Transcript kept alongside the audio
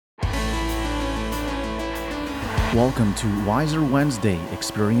Welcome to Wiser Wednesday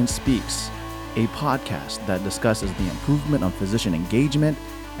Experience Speaks, a podcast that discusses the improvement of physician engagement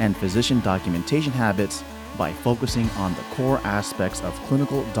and physician documentation habits by focusing on the core aspects of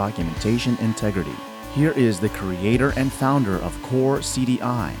clinical documentation integrity. Here is the creator and founder of Core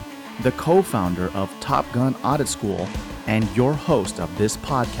CDI, the co-founder of Top Gun Audit School, and your host of this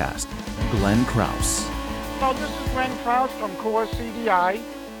podcast, Glenn Krause. Hello, this is Glenn Krause from Core CDI,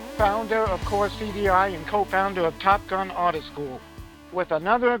 founder of Core CDI and co-founder of Top Gun Audit School, with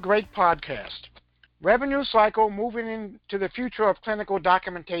another great podcast, Revenue Cycle Moving into the Future of Clinical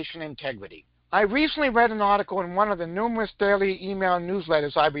Documentation Integrity. I recently read an article in one of the numerous daily email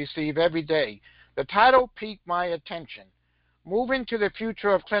newsletters I receive every day. The title piqued my attention, Moving to the Future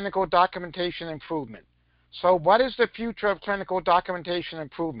of Clinical Documentation Improvement. So what is the future of clinical documentation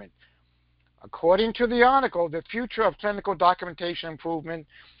improvement? According to the article, the future of clinical documentation improvement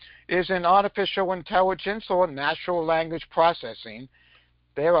is in artificial intelligence or natural language processing.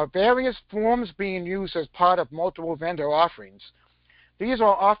 There are various forms being used as part of multiple vendor offerings. These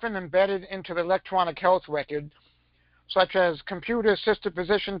are often embedded into the electronic health record, such as computer-assisted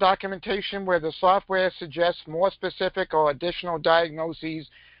physician documentation, where the software suggests more specific or additional diagnoses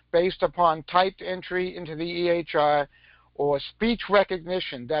based upon typed entry into the EHR, or speech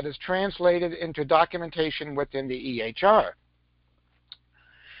recognition that is translated into documentation within the EHR.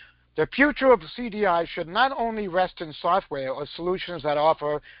 The future of CDI should not only rest in software or solutions that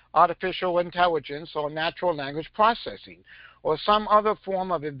offer artificial intelligence or natural language processing, or some other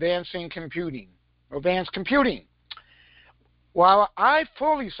form of advanced computing. While I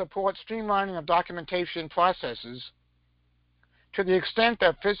fully support streamlining of documentation processes to the extent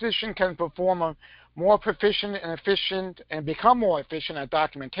that physician can perform a more proficient and efficient and become more efficient at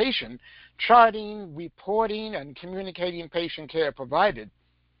documentation, charting, reporting, and communicating patient care provided,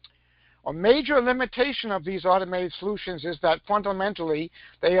 a major limitation of these automated solutions is that fundamentally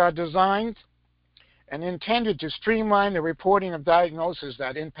they are designed and intended to streamline the reporting of diagnoses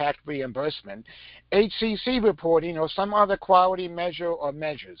that impact reimbursement, HCC reporting, or some other quality measure or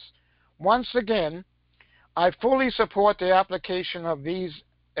measures. Once again, I fully support the application of these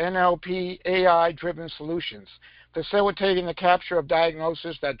NLP AI-driven solutions, facilitating the capture of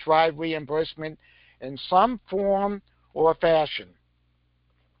diagnoses that drive reimbursement in some form or fashion.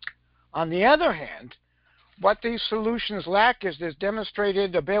 On the other hand, what these solutions lack is this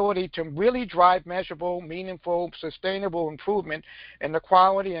demonstrated ability to really drive measurable, meaningful, sustainable improvement in the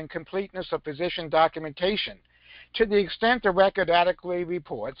quality and completeness of physician documentation, to the extent the record adequately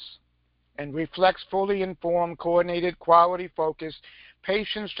reports and reflects fully informed, coordinated, quality-focused,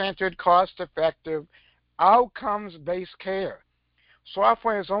 patient-centered, cost-effective, outcomes-based care.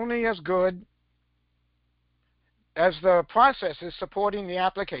 Software is only as good as the processes supporting the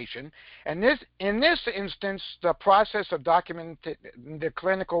application, and in this instance, the process of documenting the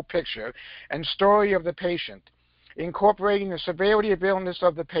clinical picture and story of the patient, incorporating the severity of illness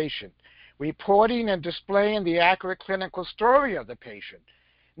of the patient, reporting and displaying the accurate clinical story of the patient,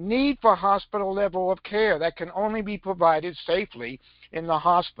 need for hospital level of care that can only be provided safely in the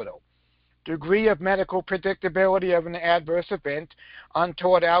hospital, degree of medical predictability of an adverse event,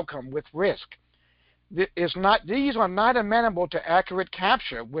 untoward outcome with risk. These are not amenable to accurate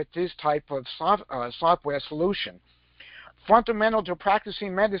capture with this type of software solution. Fundamental to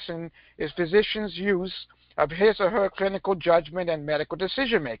practicing medicine is physicians' use of his or her clinical judgment and medical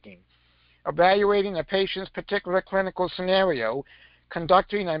decision-making, evaluating a patient's particular clinical scenario,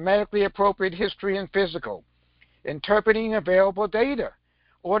 conducting a medically appropriate history and physical, interpreting available data,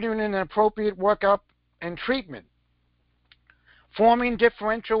 ordering an appropriate workup and treatment, forming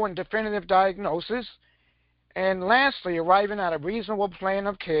differential and definitive diagnosis, and lastly, arriving at a reasonable plan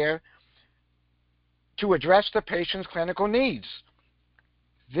of care to address the patient's clinical needs.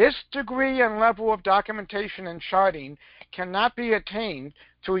 This degree and level of documentation and charting cannot be attained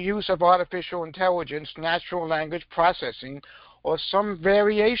through use of artificial intelligence, natural language processing, or some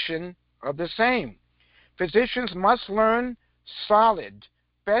variation of the same. Physicians must learn solid,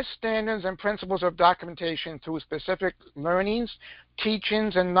 best standards and principles of documentation through specific learnings,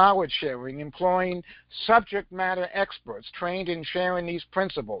 teachings, and knowledge sharing, employing subject matter experts trained in sharing these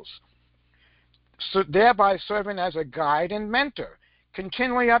principles, so thereby serving as a guide and mentor,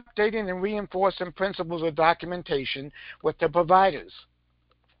 continually updating and reinforcing principles of documentation with the providers.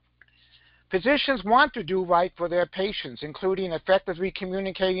 Physicians want to do right for their patients, including effectively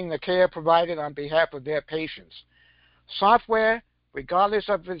communicating the care provided on behalf of their patients. Software, regardless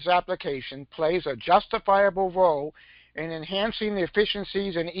of its application, plays a justifiable role in enhancing the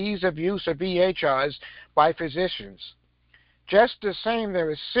efficiencies and ease of use of EHRs by physicians. Just the same, there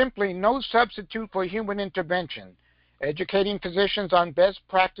is simply no substitute for human intervention. Educating physicians on best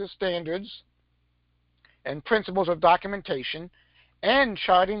practice standards and principles of documentation, and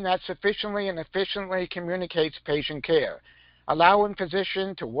charting that sufficiently and efficiently communicates patient care, allowing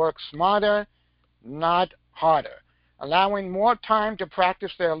physicians to work smarter, not harder, allowing more time to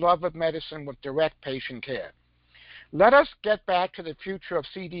practice their love of medicine with direct patient care. Let us get back to the future of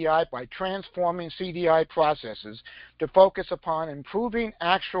CDI by transforming CDI processes to focus upon improving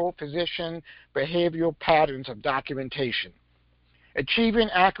actual physician behavioral patterns of documentation, achieving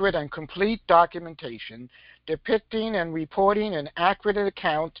accurate and complete documentation, depicting and reporting an accurate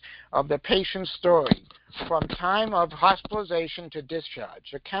account of the patient's story from time of hospitalization to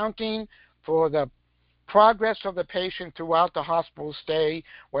discharge, accounting for the progress of the patient throughout the hospital stay,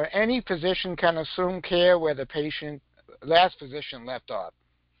 where any physician can assume care where the last physician left off.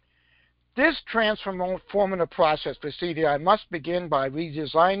 This transformative process for CDI must begin by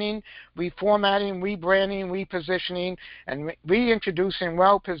redesigning, reformatting, rebranding, repositioning, and reintroducing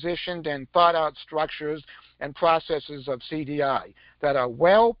well-positioned and thought-out structures and processes of CDI that are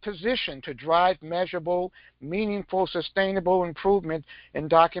well-positioned to drive measurable, meaningful, sustainable improvement in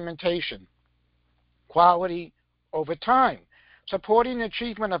documentation quality over time, supporting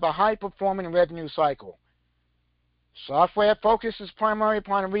achievement of a high-performing revenue cycle. Software focuses primarily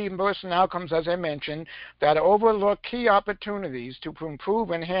upon reimbursement outcomes, as I mentioned, that overlook key opportunities to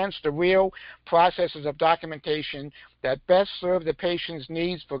improve and enhance the real processes of documentation that best serve the patient's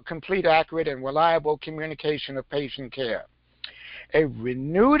needs for complete, accurate, and reliable communication of patient care. A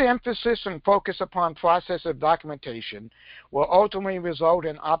renewed emphasis and focus upon process of documentation will ultimately result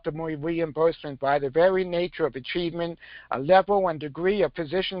in optimal reimbursement by the very nature of achievement, a level and degree of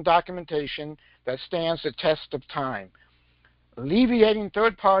physician documentation that stands the test of time, alleviating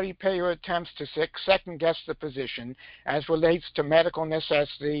third-party payer attempts to second-guess the physician as relates to medical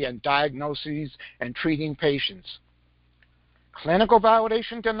necessity and diagnoses and treating patients. Clinical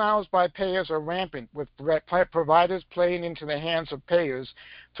validation denials by payers are rampant, with providers playing into the hands of payers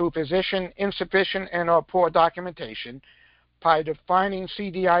through physician insufficient and or poor documentation by defining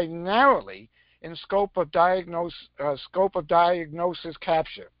CDI narrowly in scope of diagnosis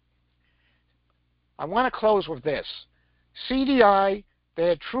capture. I want to close with this. CDI,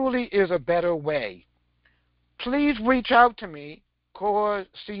 there truly is a better way. Please reach out to me, Core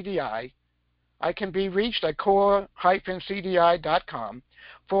CDI. I can be reached at core-cdi.com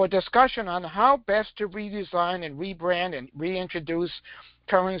for a discussion on how best to redesign and rebrand and reintroduce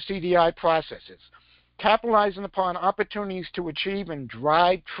current CDI processes, capitalizing upon opportunities to achieve and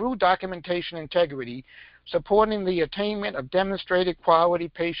drive true documentation integrity, supporting the attainment of demonstrated quality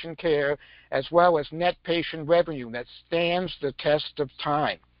patient care, as well as net patient revenue that stands the test of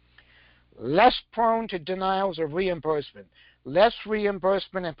time. Less prone to denials of reimbursement, less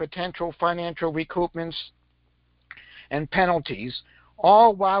reimbursement and potential financial recoupments and penalties,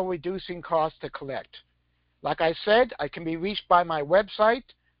 all while reducing costs to collect. Like I said, I can be reached by my website,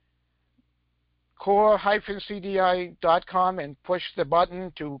 core-cdi.com, and push the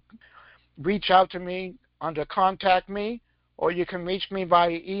button to reach out to me under Contact Me, or you can reach me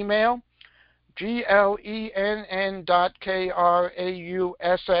via email,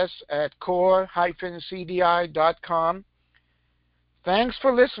 glenn.krauss@core-cdi.com. Thanks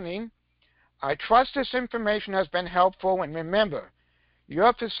for listening. I trust this information has been helpful, and remember,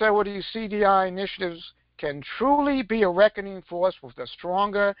 your facility's CDI initiatives can truly be a reckoning force with a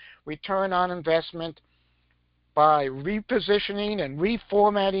stronger return on investment by repositioning and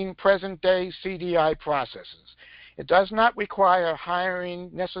reformatting present-day CDI processes. It does not require hiring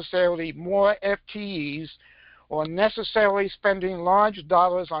necessarily more FTEs or necessarily spending large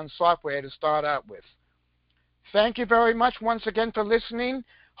dollars on software to start out with. Thank you very much once again for listening.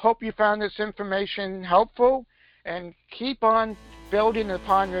 Hope you found this information helpful, and keep on building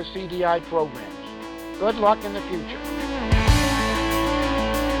upon your CDI programs. Good luck in the future.